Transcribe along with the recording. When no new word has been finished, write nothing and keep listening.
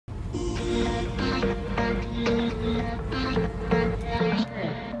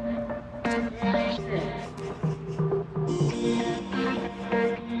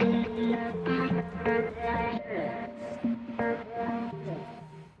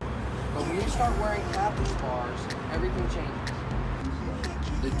start wearing captain's bars, everything changes.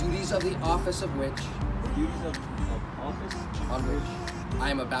 The duties of the office of which... The duties of office? On which I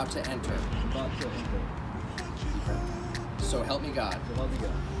am about to enter. So help me God. So help me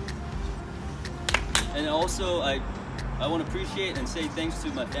God. And also, I want to appreciate and say thanks to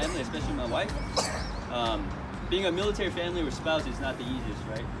my family, especially my wife. Being a military family or spouse is not the easiest,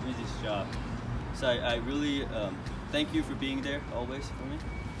 right? The easiest job. So I really thank you for being there always for me.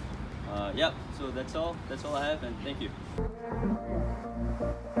 Yeah, so that's all I have, and thank you.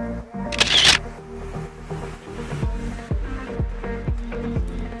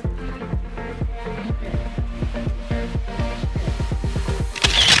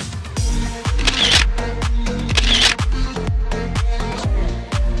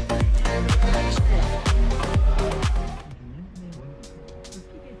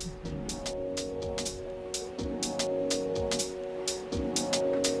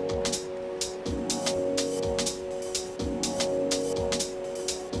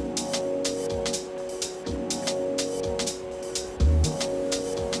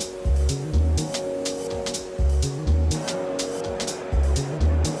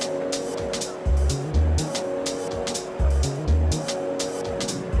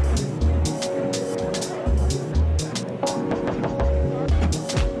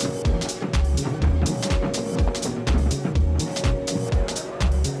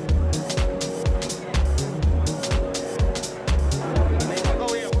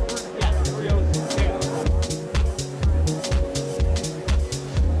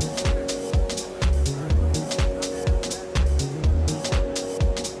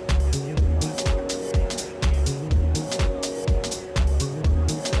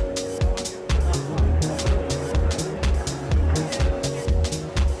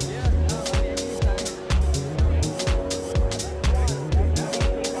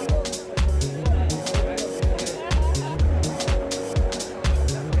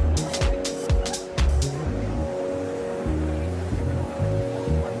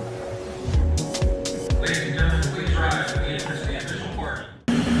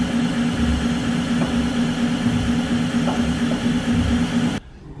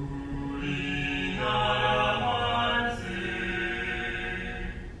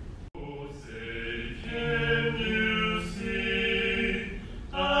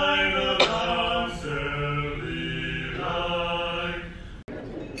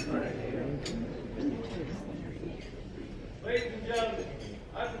 Ladies and gentlemen,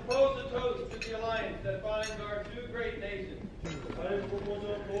 I propose a toast to the alliance that binds our two great nations. I propose a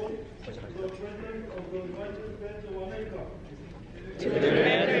toast to the President of the United States of America. To the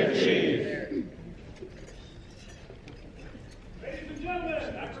Commander-in-Chief. Ladies and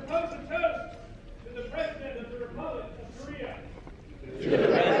gentlemen, I propose a toast to the President of the Republic of Korea. To the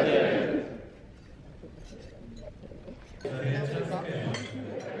President.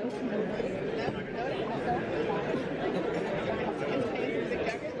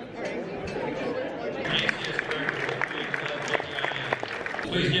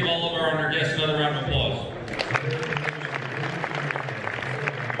 Please give all of our honored guests another round of applause.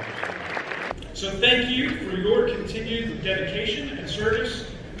 So thank you for your continued dedication and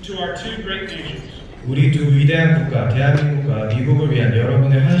service to our two great nations. 우리 두 위대한 국가, 대한민국과 미국을 위한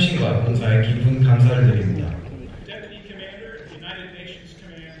여러분의 헌신과 봉사에 깊은 감사를 드립니다. Deputy Commander, United Nations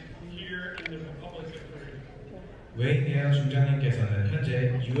Command, here in the Republic of Korea. 웨인 예안 중장님께서는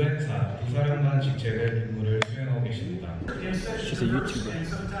현재 유엔사 부사령관 직책을 임무를 수행하고 계십니다. She's a YouTuber.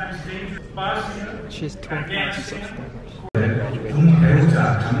 She has 12,000 subscribers. 군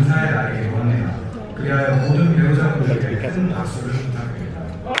배우자 감사의 날이기도 합니다. 그리하여 모든 배우자분들께 큰 박수를 부탁드립니다.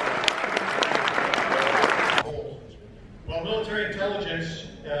 Well, military intelligence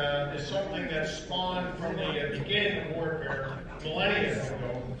is something that spawned from the beginning of warfare millennia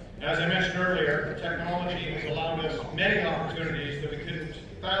ago. As I mentioned earlier, technology has allowed us many opportunities that we couldn't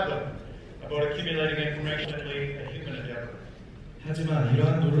fathom about accumulating information a human endeavor. 하지만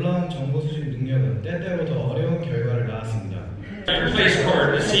이러한 놀라운 정보 수집 능력은 때때로 더 어려운 결과를 낳았습니다. Your place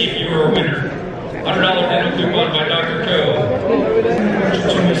card to see if you were a winner. $100 penalty coupon by Dr. Co.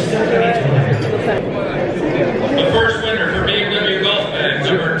 추첨을 시작하기 전에 The first winner for BMW Golf Bag,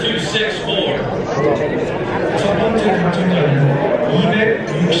 number 264. 첫 번째 당첨자는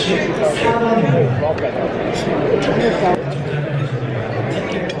 264번입니다.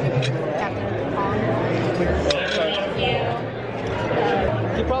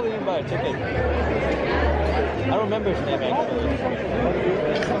 He probably didn't buy a ticket. I don't remember his name actually.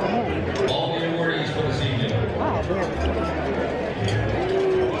 All the awardees for this evening.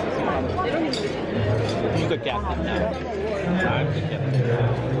 He's the captain now. I'm the captain.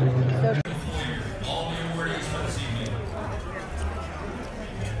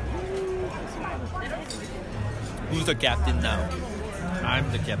 the captain now. I'm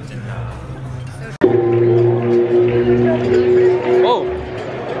the captain now. Oh!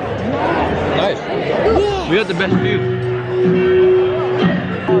 Nice. We got the best view.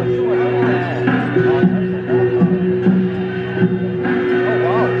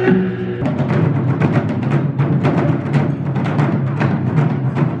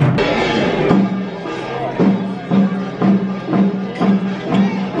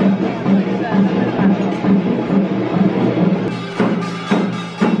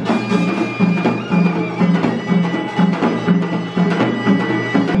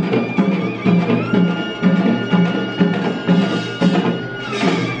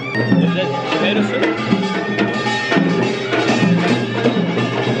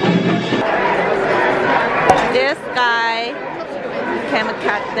 This guy became a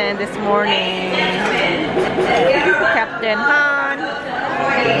captain this morning. Captain Han.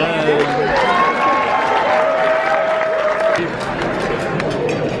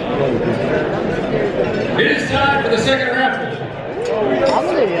 It is time for the second raffle.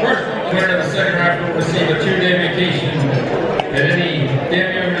 First winner of the second raffle will receive a 2-day vacation at any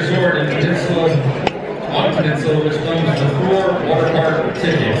Damien resort in the Peninsula, which comes with 4 water park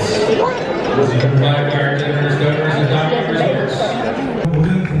tickets. This is provided by our generous donors and Damien Resorts. 모든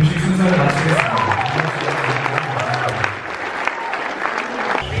공식 순서를 마치겠습니다.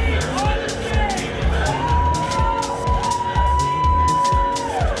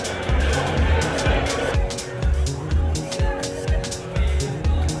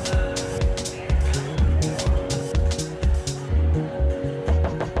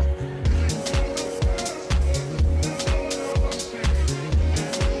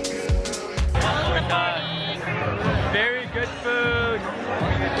 Very good food.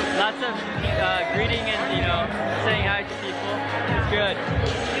 Lots of greeting and saying hi to people. It's good.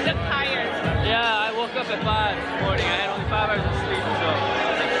 You look tired. Yeah, I woke up at 5 this morning. I had only 5 hours of sleep, so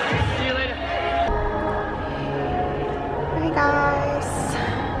see you later. Hi guys.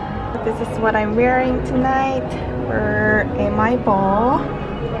 This is what I'm wearing tonight. We're in my ball.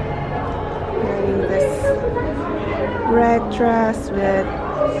 Wearing this red dress with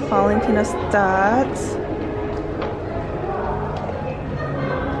Valentino studs.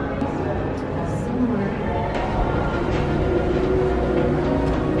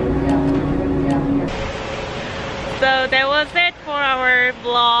 So that was it for our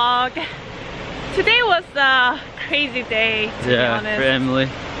vlog. Today was a crazy day, to be honest. For Emily.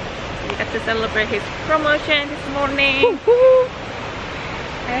 We got to celebrate his promotion this morning.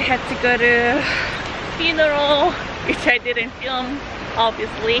 I had to go to funeral, which I didn't film,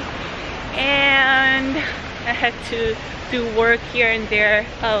 obviously. And I had to do work here and there.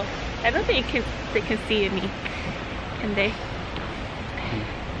 Oh, I don't think they can see me. Can they?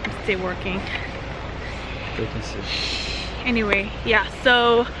 I'm still working. They can see. Anyway, yeah,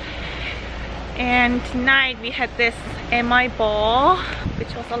 so and tonight we had this MI ball,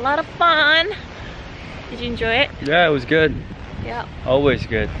 which was a lot of fun. Did you enjoy it? Yeah, it was good. Yeah. Always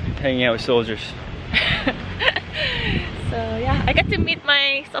good. Hanging out with soldiers. So yeah, I got to meet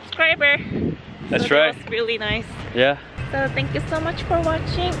my subscriber. That's so right. That was really nice. Yeah. So thank you so much for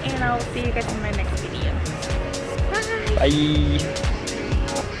watching, and I'll see you guys in my next video. Bye. Bye.